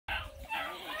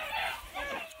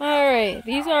Okay,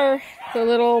 these are the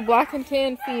little black and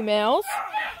tan females.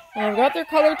 And I've got their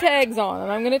color tags on.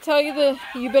 And I'm going to tell you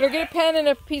you better get a pen and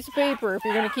a piece of paper if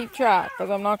you're going to keep track. Because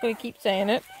I'm not going to keep saying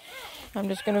it. I'm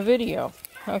just going to video.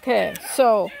 Okay,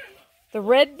 so the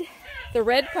red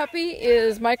puppy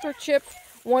is microchip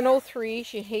 103.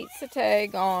 She hates the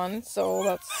tag on.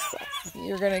 So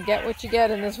you're going to get what you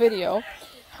get in this video.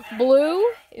 Blue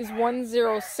is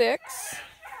 106.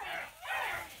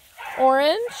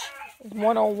 Orange is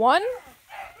 101.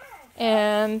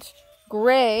 And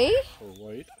gray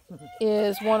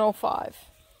is 105.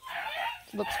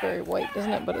 It looks very white,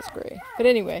 doesn't it? But it's gray. But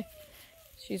anyway,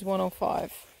 she's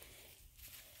 105.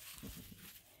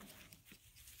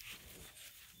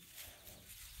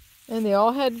 And they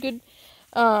all had good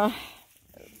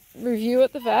review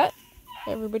at the vet.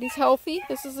 Everybody's healthy.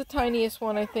 This is the tiniest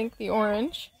one, I think, the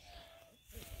orange.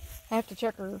 I have to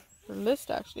check her list,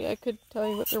 actually. I could tell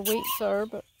you what their weights are,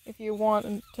 but if you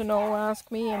want to know, ask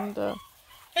me. And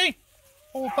hey!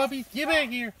 Oh, puppy, get back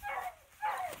here.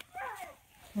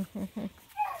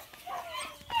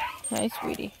 Hi,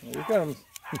 sweetie. Here he comes.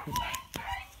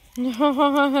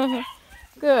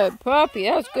 Good puppy.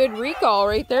 That was good recall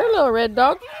right there, little red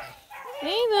dog.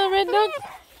 Hey, little red dog.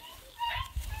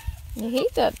 You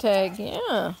hate that tag.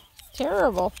 Yeah. It's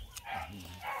terrible.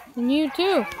 And you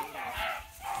too.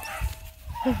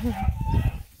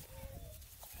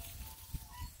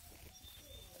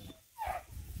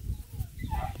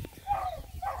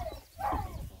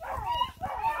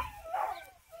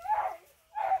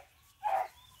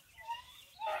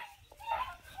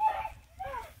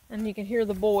 And you can hear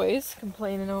the boys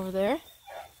complaining over there.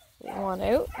 They want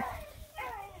out.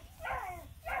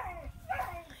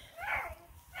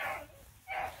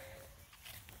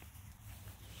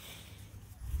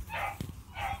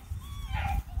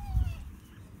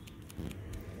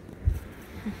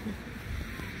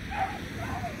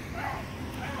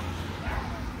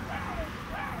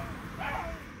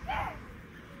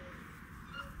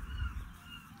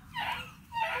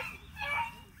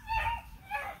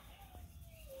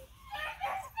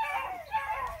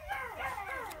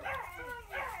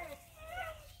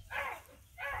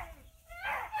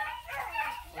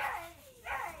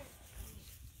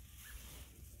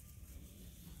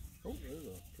 Oh, there's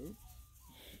a poop.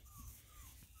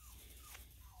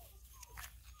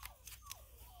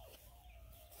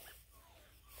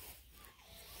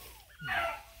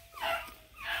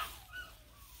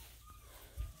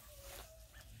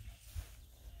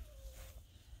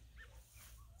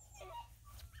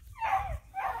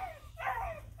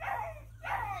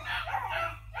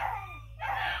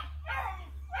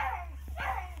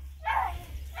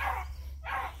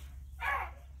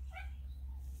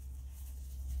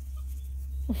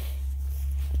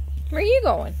 Where are you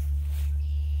going?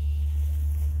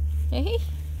 Hey?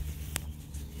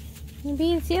 You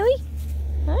being silly?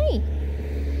 Hi.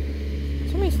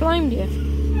 Somebody slimed you.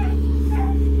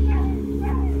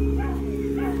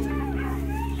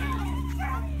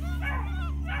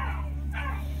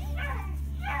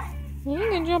 You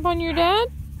gonna jump on your dad?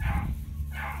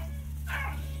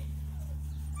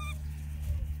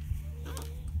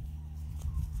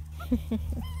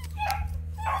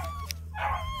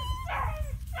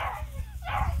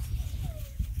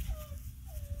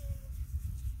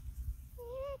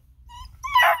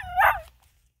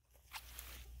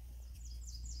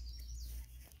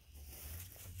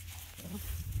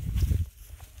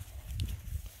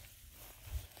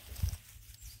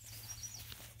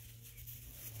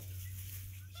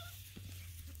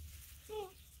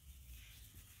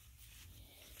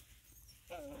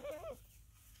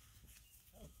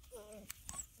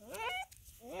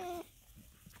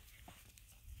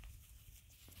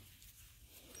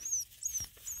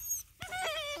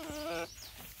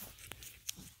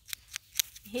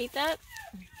 Hate that?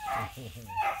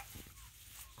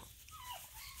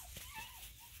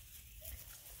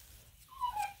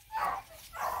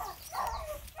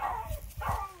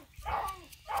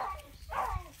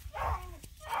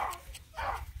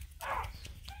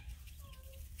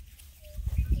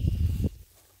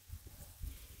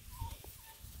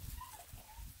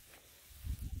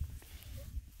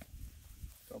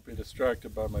 Don't be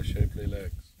distracted by my shapely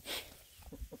legs.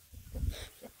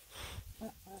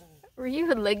 Were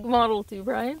you a leg model too,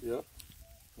 Brian? Yep.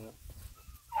 Yeah.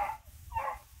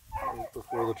 That was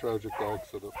before the tragic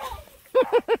accident.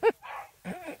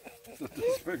 The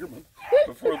disfigurement.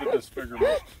 Before the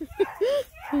disfigurement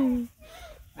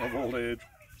of old age.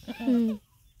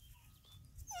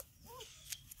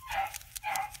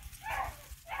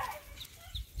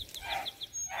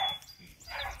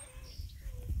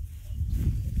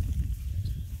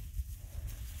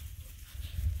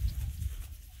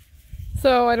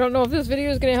 So I don't know if this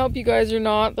video is going to help you guys or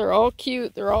not. They're all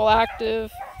cute. They're all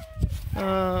active.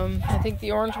 I think the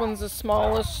orange one's the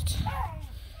smallest.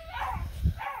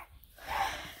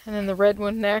 And then the red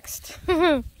one next.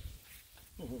 Check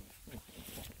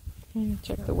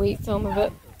the weights on the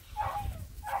vet.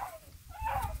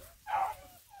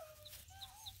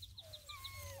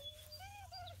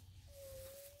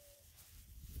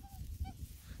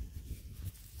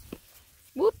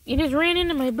 Whoop, you just ran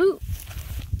into my boot.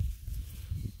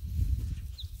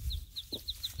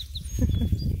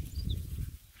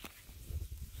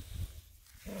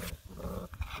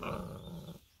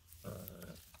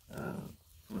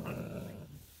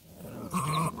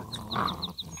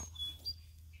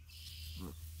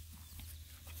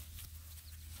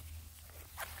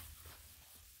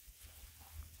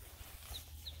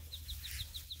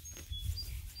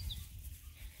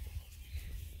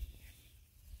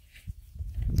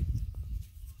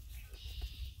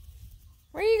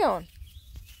 Where are you going?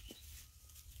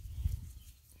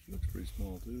 She looks pretty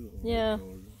small too. Yeah.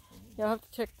 You'll have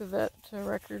to check the vet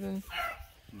record and.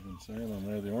 You've been saying on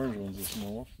there the orange ones are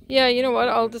small. Yeah, you know what?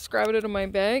 I'll describe it in my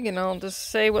bag and I'll just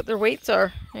say what their weights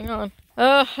are. Hang on.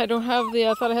 I don't have the.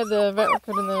 I thought I had the vet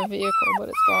record in the vehicle, but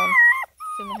it's gone.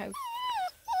 It's in the house.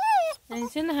 And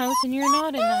it's in the house, and you're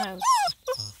not in the house.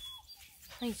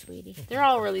 Hi, sweetie. They're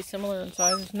all really similar in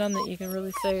size. There's none that you can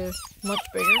really say is much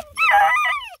bigger.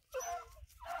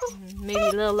 Maybe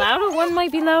a little louder. One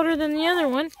might be louder than the other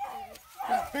one.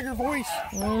 Bigger voice.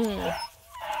 Mm.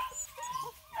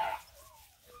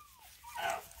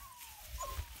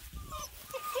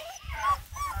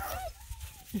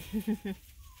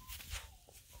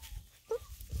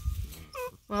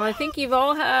 Well, I think you've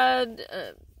all had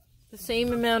the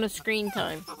same amount of screen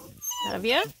time. Have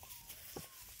you?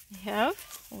 You have?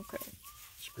 Okay.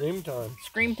 Scream time.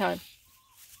 Scream time.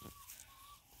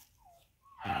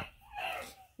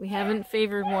 We haven't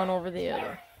favored one over the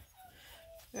other.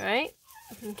 Right?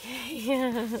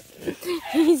 Okay.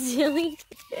 He's silly.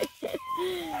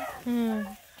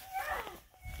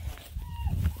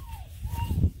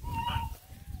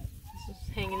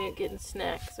 Hanging out getting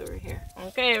snacks over here.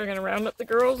 Okay, we're gonna round up the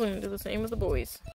girls and do the same with the boys.